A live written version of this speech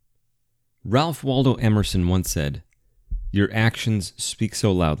Ralph Waldo Emerson once said, "Your actions speak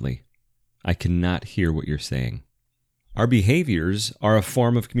so loudly, I cannot hear what you're saying." Our behaviors are a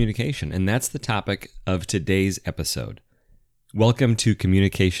form of communication, and that's the topic of today's episode. Welcome to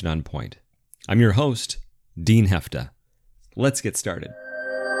Communication on Point. I'm your host, Dean Hefta. Let's get started.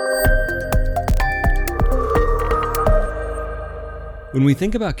 When we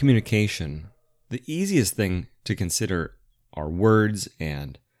think about communication, the easiest thing to consider are words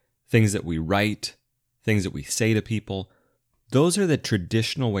and things that we write, things that we say to people. Those are the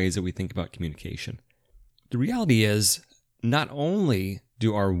traditional ways that we think about communication. The reality is, not only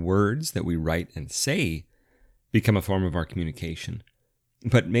do our words that we write and say become a form of our communication,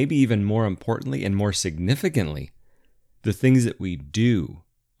 but maybe even more importantly and more significantly, the things that we do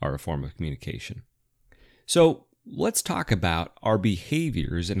are a form of communication. So let's talk about our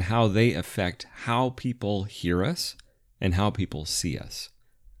behaviors and how they affect how people hear us and how people see us.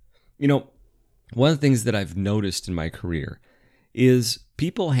 You know, one of the things that I've noticed in my career is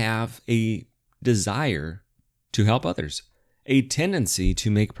people have a desire to help others, a tendency to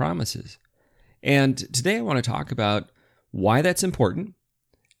make promises. And today I want to talk about why that's important,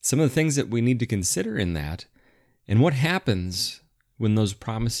 some of the things that we need to consider in that, and what happens when those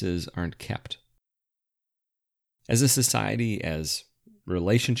promises aren't kept. As a society, as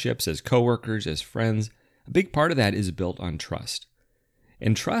relationships, as coworkers, as friends, a big part of that is built on trust.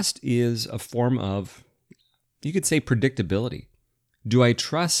 And trust is a form of, you could say, predictability. Do I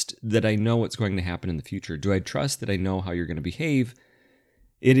trust that I know what's going to happen in the future? Do I trust that I know how you're going to behave?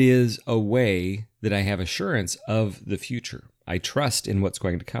 It is a way that I have assurance of the future. I trust in what's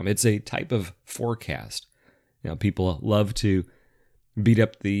going to come. It's a type of forecast. You know, people love to beat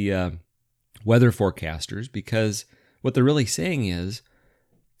up the weather forecasters because what they're really saying is,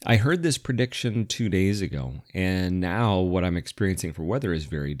 I heard this prediction 2 days ago, and now what I'm experiencing for weather is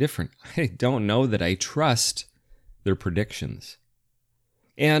very different. I don't know that I trust their predictions.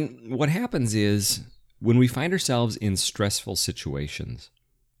 And what happens is, when we find ourselves in stressful situations,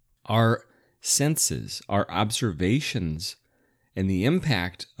 our senses, our observations, and the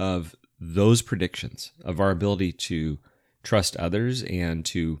impact of those predictions, of our ability to trust others and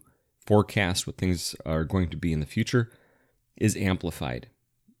to forecast what things are going to be in the future, is amplified.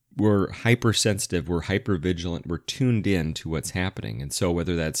 We're hypersensitive, we're hypervigilant, we're tuned in to what's happening. And so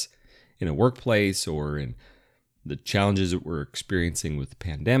whether that's in a workplace or in the challenges that we're experiencing with the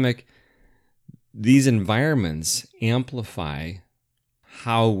pandemic, these environments amplify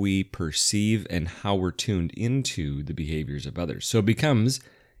how we perceive and how we're tuned into the behaviors of others. So it becomes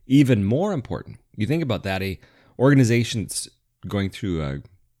even more important. You think about that, a organization that's going through a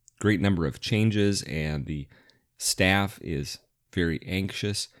great number of changes and the staff is very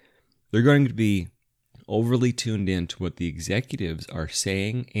anxious. They're going to be overly tuned in to what the executives are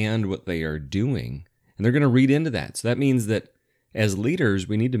saying and what they are doing, and they're going to read into that. So that means that as leaders,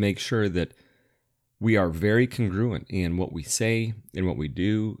 we need to make sure that we are very congruent in what we say and what we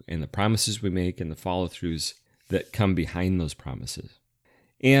do and the promises we make and the follow-throughs that come behind those promises.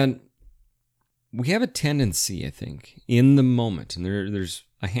 And we have a tendency, I think, in the moment, and there's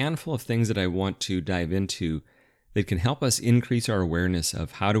a handful of things that I want to dive into that can help us increase our awareness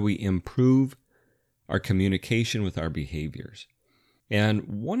of how do we improve our communication with our behaviors. And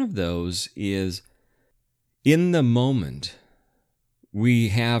one of those is, in the moment, we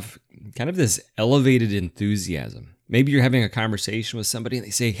have kind of this elevated enthusiasm. Maybe you're having a conversation with somebody and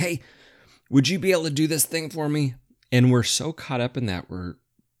they say, "Hey, would you be able to do this thing for me?" And we're so caught up in that,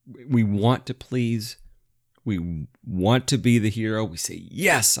 we want to please, we want to be the hero. We say,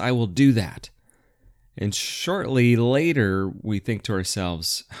 "Yes, I will do that." And shortly later, we think to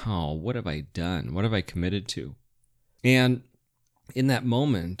ourselves, "Oh, what have I done? What have I committed to?" And in that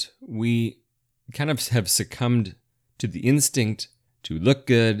moment, we kind of have succumbed to the instinct to look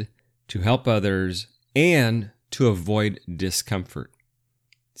good, to help others, and to avoid discomfort.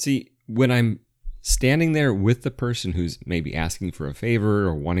 See, when I'm standing there with the person who's maybe asking for a favor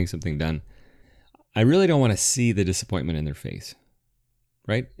or wanting something done, I really don't want to see the disappointment in their face,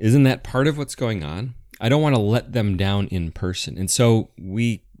 right? Isn't that part of what's going on? I don't want to let them down in person. And so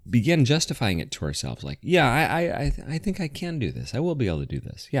we begin justifying it to ourselves like, yeah, I think I can do this. I will be able to do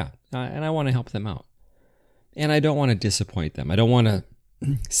this. Yeah, and I want to help them out. And I don't want to disappoint them. I don't want to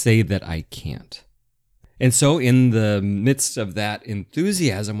say that I can't. And so in the midst of that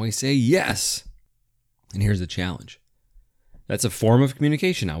enthusiasm, we say yes. And here's the challenge. That's a form of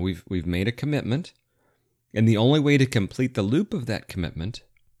communication. Now we've made a commitment, and the only way to complete the loop of that commitment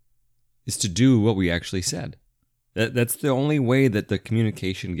is to do what we actually said. That's the only way that the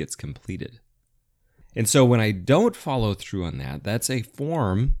communication gets completed. And so when I don't follow through on that, that's a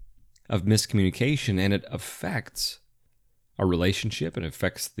form of miscommunication, and it affects our relationship. It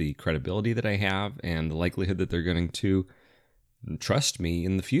affects the credibility that I have and the likelihood that they're going to trust me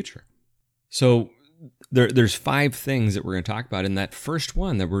in the future. So there's 5 things that we're going to talk about. And that first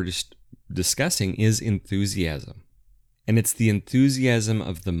one that we're just discussing is enthusiasm. And it's the enthusiasm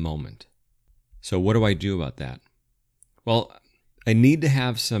of the moment. So what do I do about that? Well, I need to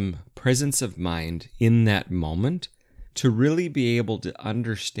have some presence of mind in that moment to really be able to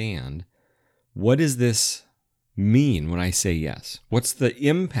understand, what does this mean when I say yes? What's the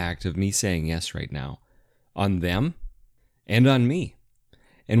impact of me saying yes right now on them and on me?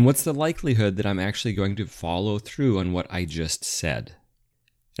 And what's the likelihood that I'm actually going to follow through on what I just said?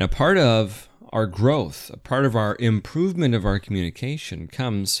 And a part of our growth, a part of our improvement of our communication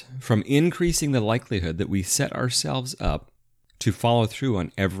comes from increasing the likelihood that we set ourselves up to follow through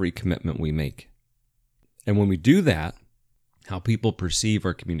on every commitment we make. And when we do that, how people perceive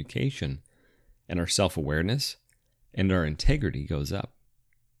our communication and our self-awareness and our integrity goes up.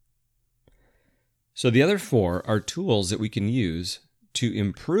 So the other 4 are tools that we can use to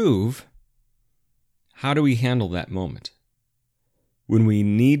improve how do we handle that moment when we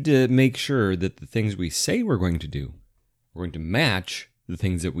need to make sure that the things we say we're going to do, we're going to match the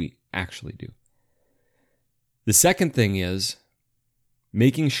things that we actually do. The second thing is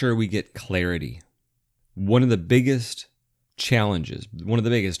making sure we get clarity. One of the biggest challenges, one of the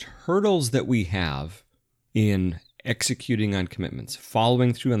biggest hurdles that we have in executing on commitments,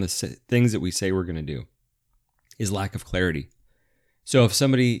 following through on the things that we say we're going to do, is lack of clarity. So if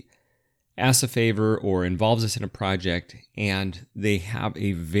somebody asks a favor or involves us in a project and they have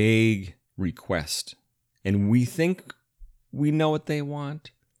a vague request and we think we know what they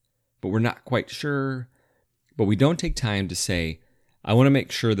want, but we're not quite sure, but we don't take time to say, I want to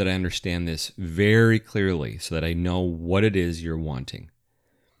make sure that I understand this very clearly so that I know what it is you're wanting.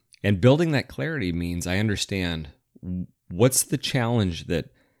 And building that clarity means I understand what's the challenge that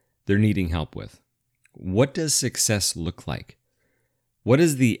they're needing help with. What does success look like? What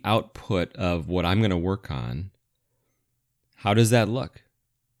is the output of what I'm going to work on? How does that look?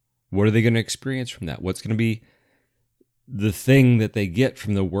 What are they going to experience from that? What's going to be the thing that they get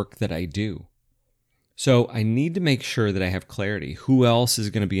from the work that I do? So I need to make sure that I have clarity. Who else is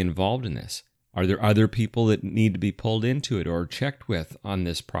going to be involved in this? Are there other people that need to be pulled into it or checked with on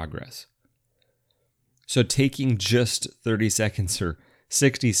this progress? So taking just 30 seconds or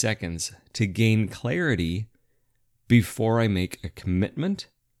 60 seconds to gain clarity before I make a commitment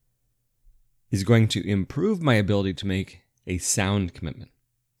is going to improve my ability to make a sound commitment.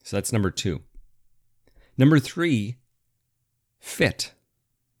 So that's number 2. Number 3, fit.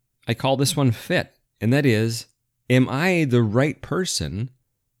 I call this one fit. And that is, am I the right person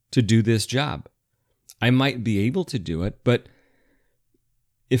to do this job? I might be able to do it, but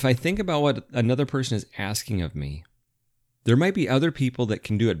if I think about what another person is asking of me, there might be other people that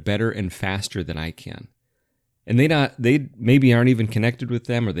can do it better and faster than I can. And they maybe aren't even connected with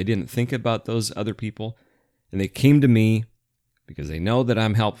them, or they didn't think about those other people, and they came to me because they know that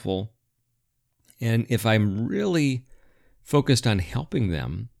I'm helpful. And if I'm really focused on helping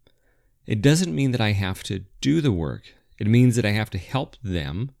them, it doesn't mean that I have to do the work. It means that I have to help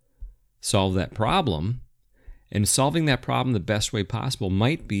them solve that problem. And solving that problem the best way possible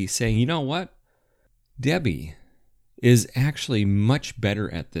might be saying, you know what? Debbie is actually much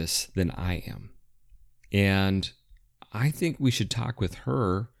better at this than I am. And I think we should talk with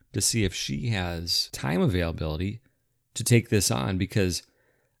her to see if she has time availability to take this on, because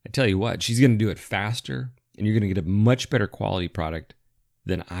I tell you what, she's going to do it faster and you're going to get a much better quality product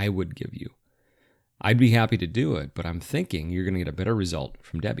than I would give you. I'd be happy to do it, but I'm thinking you're going to get a better result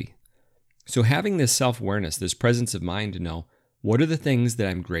from Debbie. So having this self-awareness, this presence of mind to know, what are the things that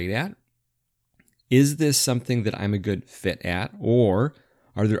I'm great at? Is this something that I'm a good fit at? Or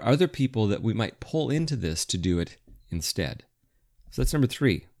are there other people that we might pull into this to do it instead? So that's number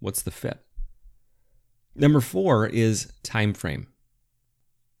 3. What's the fit? Number 4 is time frame.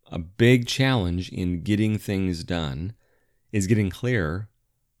 A big challenge in getting things done is getting clear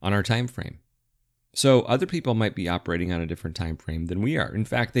on our time frame. So other people might be operating on a different time frame than we are. In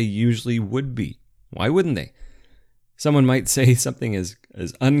fact, they usually would be. Why wouldn't they? Someone might say something as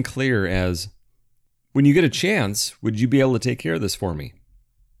unclear as, when you get a chance, would you be able to take care of this for me?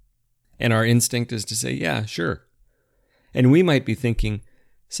 And our instinct is to say, yeah, sure. And we might be thinking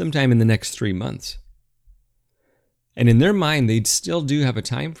sometime in the next 3 months. And in their mind, they still do have a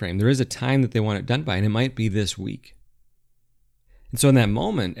time frame. There is a time that they want it done by, and it might be this week. And so in that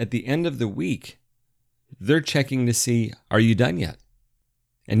moment, at the end of the week, they're checking to see, are you done yet?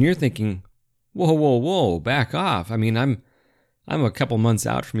 And you're thinking, whoa, back off. I mean, I'm I'm a couple months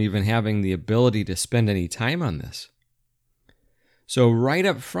out from even having the ability to spend any time on this. So right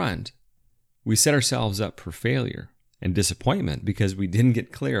up front, we set ourselves up for failure and disappointment because we didn't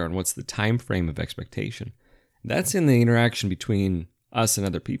get clear on what's the time frame of expectation. That's in the interaction between us and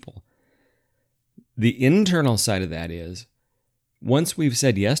other people. The internal side of that is, once we've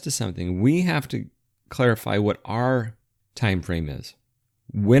said yes to something, we have to clarify what our time frame is.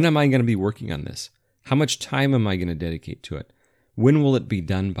 When am I going to be working on this? How much time am I going to dedicate to it? When will it be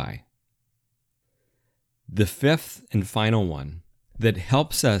done by? The fifth and final one that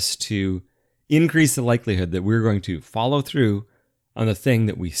helps us to increase the likelihood that we're going to follow through on the thing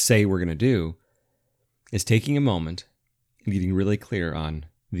that we say we're going to do is taking a moment and getting really clear on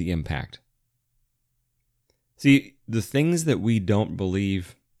the impact. See, the things that we don't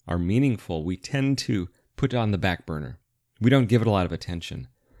believe are meaningful, we tend to put on the back burner. We don't give it a lot of attention.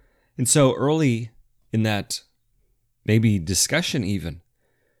 And so early in that maybe discussion even,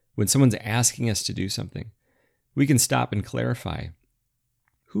 when someone's asking us to do something, we can stop and clarify,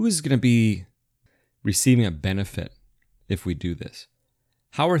 who is going to be receiving a benefit if we do this?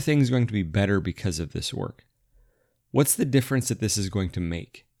 How are things going to be better because of this work? What's the difference that this is going to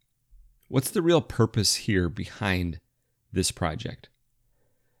make? What's the real purpose here behind this project?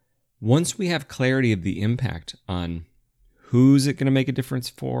 Once we have clarity of the impact on who's it going to make a difference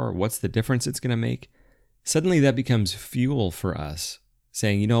for, what's the difference it's going to make, suddenly that becomes fuel for us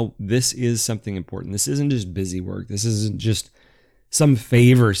saying, this is something important. This isn't just busy work. This isn't just some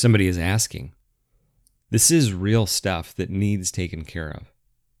favor somebody is asking. This is real stuff that needs taken care of.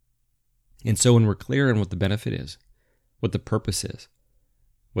 And so when we're clear on what the benefit is, what the purpose is,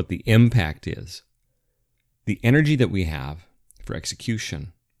 what the impact is, the energy that we have for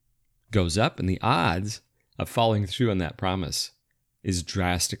execution goes up, and the odds of following through on that promise is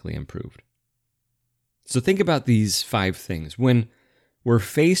drastically improved. So think about these 5 things. When we're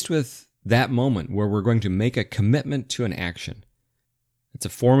faced with that moment where we're going to make a commitment to an action, it's a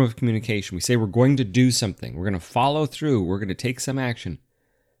form of communication. We say we're going to do something. We're going to follow through. We're going to take some action.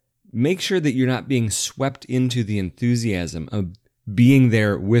 Make sure that you're not being swept into the enthusiasm of being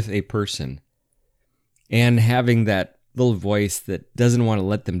there with a person and having that little voice that doesn't want to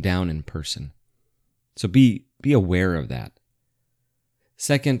let them down in person. So be aware of that.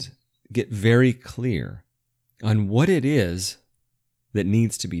 Second, get very clear on what it is that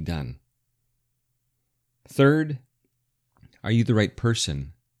needs to be done. Third, are you the right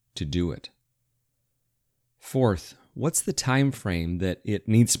person to do it? Fourth, what's the time frame that it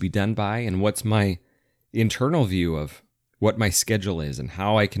needs to be done by, and what's my internal view of what my schedule is and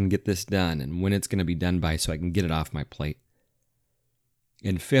how I can get this done and when it's going to be done by so I can get it off my plate?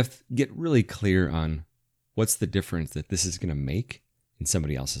 And fifth, get really clear on what's the difference that this is going to make in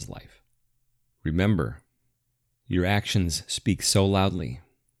somebody else's life. Remember, your actions speak so loudly,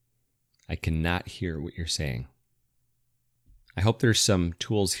 I cannot hear what you're saying. I hope there's some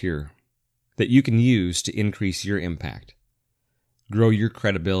tools here that you can use to increase your impact, grow your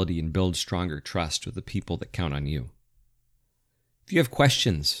credibility, and build stronger trust with the people that count on you. If you have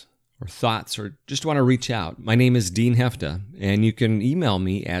questions or thoughts or just want to reach out, my name is Dean Hefta, and you can email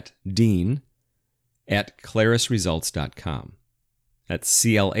me at dean@clarusresults.com. That's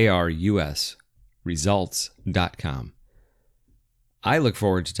CLARUS results.com. I look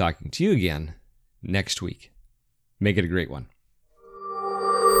forward to talking to you again next week. Make it a great one.